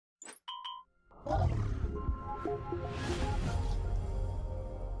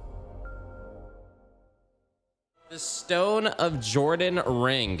The Stone of Jordan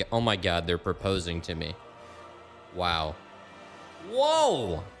ring. Oh my God, they're proposing to me. Wow.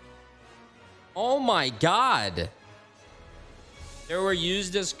 Whoa. Oh my God. They were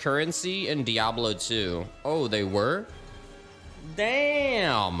used as currency in Diablo 2. Oh, they were?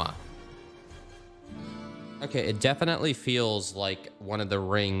 Damn. Okay, it definitely feels like one of the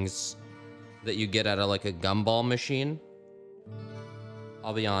rings that you get out of like a gumball machine.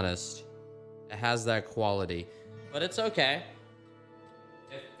 I'll be honest. It has that quality. But it's okay.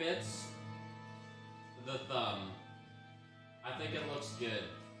 It fits the thumb. I think it looks good.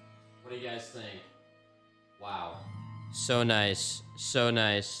 What do you guys think? Wow. So nice. So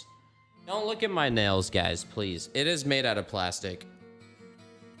nice. Don't look at my nails, guys, please. It is made out of plastic.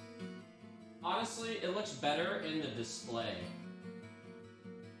 Honestly, it looks better in the display.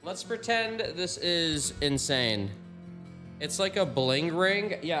 Let's pretend this is insane. It's like a bling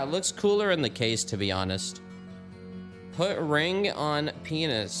ring. Yeah, it looks cooler in the case, to be honest. Put ring on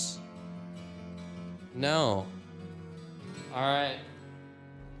penis. No. All right.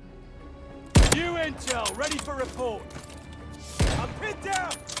 New intel, ready for report. I'm pinned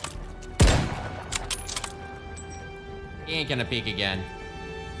down. He ain't gonna peek again.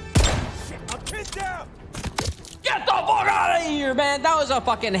 I'm pinned down. Get the fuck out of here, man. That was a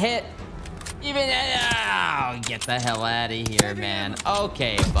fucking hit. Even, oh, get the hell out of here, man.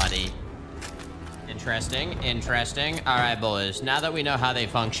 Okay, buddy. Interesting, interesting. All right, boys. Now that we know how they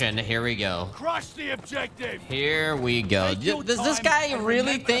function, here we go. Crush the objective. Here we go. Does this guy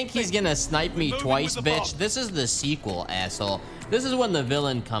really think he's gonna snipe me twice, bitch? This is the sequel, asshole. This is when the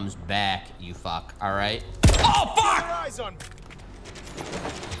villain comes back, you fuck. All right. Oh, fuck!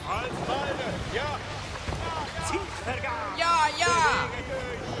 Yeah, yeah.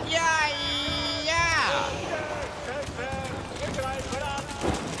 Yeah, yeah.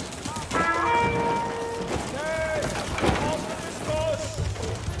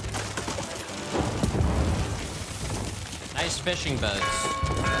 Nice fishing boats.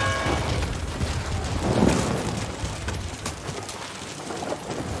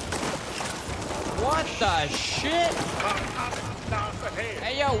 What the shit?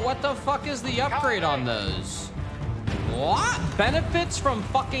 Hey, yo, what the fuck is the upgrade on those? What? Benefits from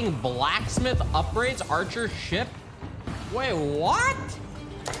fucking blacksmith upgrades, archer ship? Wait, what?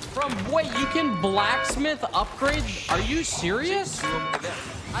 Wait, you can blacksmith upgrades? Are you serious?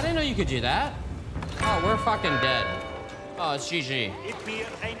 I didn't know you could do that. Oh, we're fucking dead. Oh, it's GG.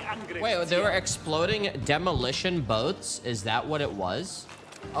 Wait, they were exploding demolition boats? Is that what it was?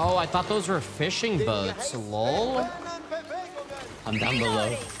 Oh, I thought those were fishing boats. Lol. I'm down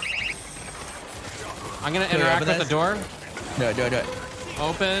below. I'm gonna interact with the door. Do it.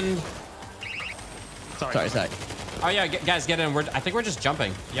 Open. Sorry. Oh yeah, guys, get in. I think we're just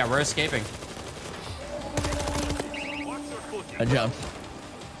jumping. Yeah, we're escaping. I jumped.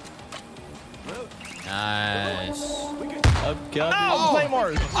 Nice. Oh, God. Oh,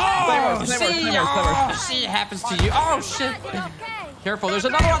 Claymores. Oh, see, it happens to you. Oh, shit. Careful, there's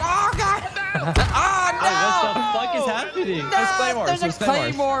another one. Oh, God. Oh, no. What the fuck is happening? No, there's a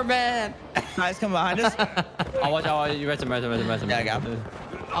Claymore, man. Guys, come behind us. Oh, watch out. You rest him. Yeah, I got him.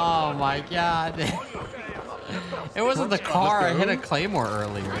 Oh, my God. It wasn't the car. I hit a Claymore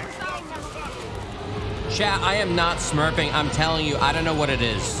earlier. Chat, I am not smurfing. I'm telling you, I don't know what it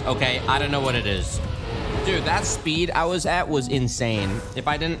is. Okay, I don't know what it is. Dude, that speed I was at was insane. If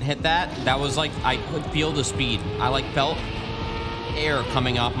I didn't hit that, that was like, I could feel the speed. I like felt air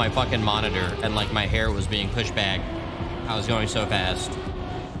coming off my fucking monitor and like my hair was being pushed back. I was going so fast.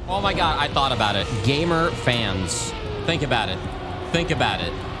 Oh my God, I thought about it. Gamer fans, think about it. Think about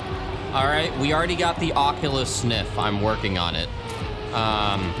it. All right, we already got the Oculus sniff. I'm working on it.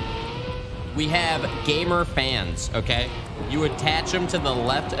 We have gamer fans, okay? You attach them to the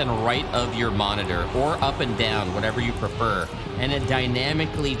left and right of your monitor or up and down, whatever you prefer. And it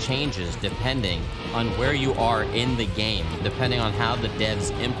dynamically changes depending on where you are in the game, depending on how the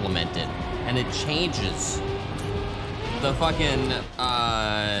devs implement it. And it changes the fucking,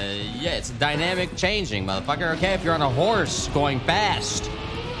 yeah, it's dynamic changing, motherfucker. Okay, if you're on a horse going fast,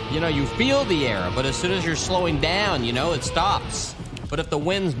 you know, you feel the air, but as soon as you're slowing down, you know, it stops. But if the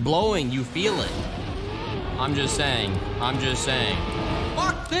wind's blowing, you feel it. I'm just saying.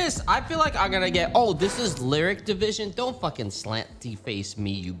 Fuck this. I feel like I'm gonna get, oh, this is Lirik division. Don't fucking slanty face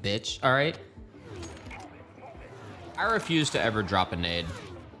me, you bitch. All right. I refuse to ever drop a nade.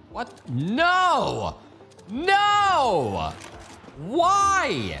 What? No. No.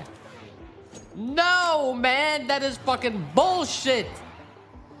 Why? No, man. That is fucking bullshit.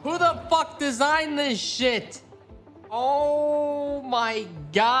 Who the fuck designed this shit? Oh my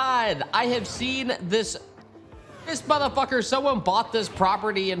God. I have seen this. This motherfucker, someone bought this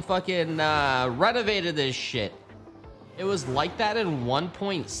property and fucking renovated this shit. It was like that in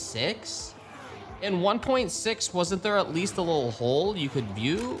 1.6? In 1.6, wasn't there at least a little hole you could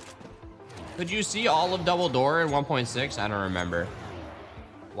view? Could you see all of Double Door in 1.6? I don't remember.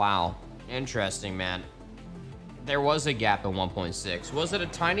 Wow. Interesting, man. There was a gap in 1.6. Was it a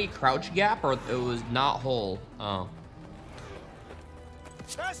tiny crouch gap or it was not whole? Oh.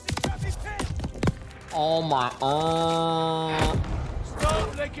 Oh my.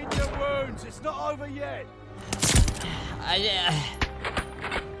 Stop licking your wounds. It's not over yet.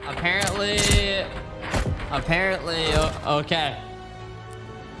 Apparently, okay.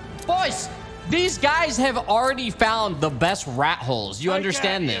 Boys, these guys have already found the best rat holes. You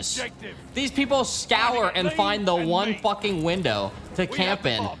understand this? These people scour and find the one fucking window to camp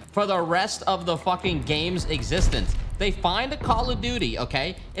in for the rest of the fucking game's existence. They find a Call of Duty,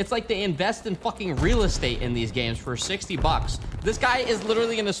 okay? It's like they invest in fucking real estate in these games for 60 bucks. This guy is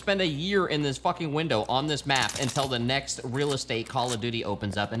literally gonna spend a year in this fucking window on this map until the next real estate Call of Duty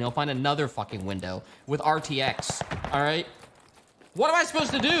opens up, and he'll find another fucking window with RTX, all right? What am I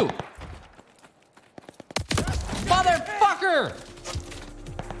supposed to do? Motherfucker!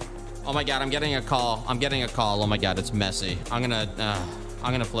 Oh my God, I'm getting a call. I'm getting a call. Oh my God, it's messy. I'm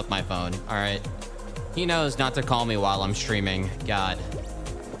gonna flip my phone, all right? He knows not to call me while I'm streaming. God.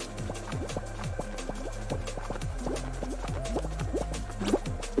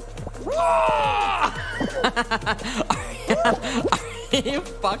 Are you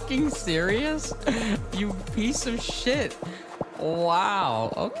fucking serious? You piece of shit.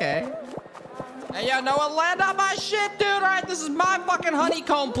 Wow. Okay. Hey, yo, Noah, land on my shit, dude. All right, this is my fucking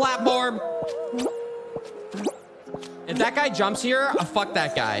honeycomb platform. If that guy jumps here, fuck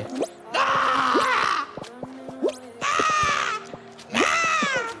that guy.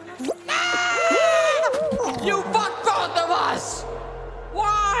 You fucked both of us!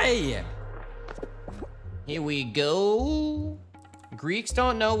 Why? Here we go. Greeks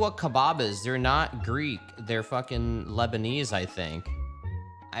don't know what kebab is. They're not Greek. They're fucking Lebanese, I think.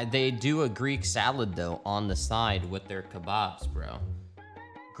 They do a Greek salad, though, on the side with their kebabs, bro.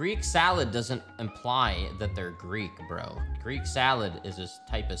 Greek salad doesn't imply that they're Greek, bro. Greek salad is a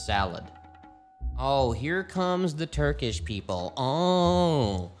type of salad. Oh, here comes the Turkish people.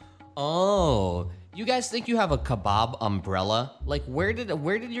 Oh. You guys think you have a kebab umbrella? Like, where did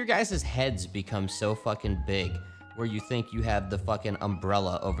your guys' heads become so fucking big where you think you have the fucking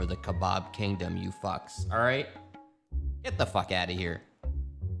umbrella over the kebab kingdom, you fucks, all right? Get the fuck out of here.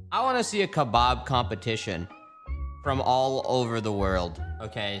 I want to see a kebab competition from all over the world.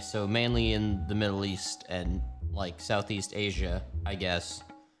 Okay, so mainly in the Middle East and like Southeast Asia, I guess.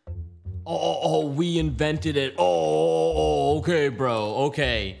 Oh, we invented it. Oh, okay, bro,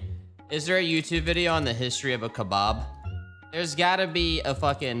 okay. Is there a YouTube video on the history of a kebab? There's gotta be a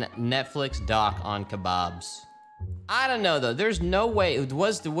fucking Netflix doc on kebabs. I don't know though, there's no way.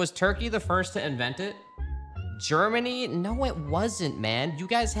 Was Turkey the first to invent it? Germany? No, it wasn't, man. You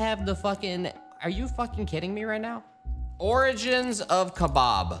guys have the fucking, are you fucking kidding me right now? Origins of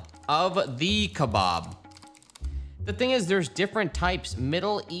kebab, of the kebab. The thing is, there's different types.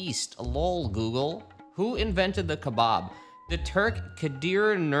 Middle East, lol, Google. Who invented the kebab? The Turk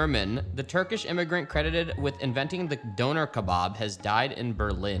Kadir Nurman, the Turkish immigrant credited with inventing the doner kebab, has died in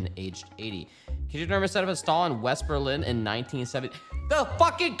Berlin, aged 80. Kadir Nurman set up a stall in West Berlin in 1970. The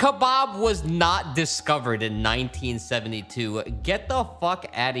fucking kebab was not discovered in 1972. Get the fuck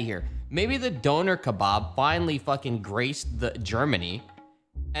out of here. Maybe the doner kebab finally fucking graced the Germany.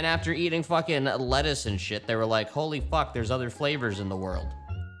 And after eating fucking lettuce and shit, they were like, holy fuck, there's other flavors in the world.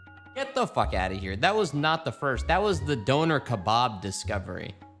 Get the fuck out of here. That was not the first. That was the doner kebab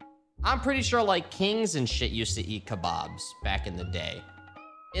discovery. I'm pretty sure like kings and shit used to eat kebabs back in the day.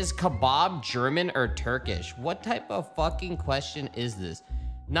 Is kebab German or Turkish? What type of fucking question is this?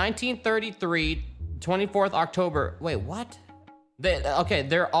 1933, 24th October. Wait, what? Okay,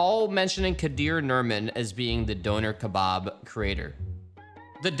 they're all mentioning Kadir Nurman as being the doner kebab creator.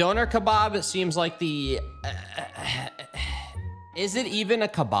 The doner kebab seems like the... is it even a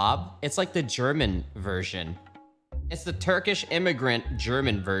kebab? It's like the German version. It's the Turkish immigrant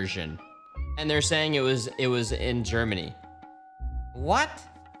German version. And they're saying it was in Germany. What?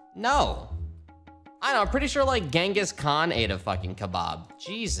 No. I don't know, I'm pretty sure like Genghis Khan ate a fucking kebab.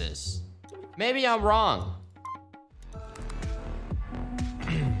 Jesus. Maybe I'm wrong.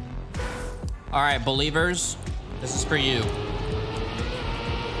 All right, believers, this is for you.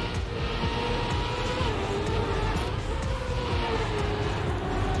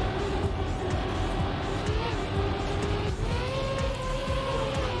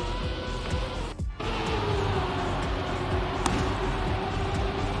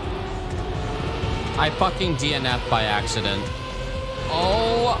 I fucking DNF by accident.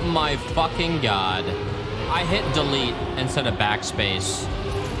 Oh my fucking god. I hit delete instead of backspace.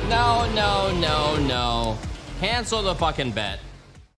 No, no, no, no. Cancel the fucking bet.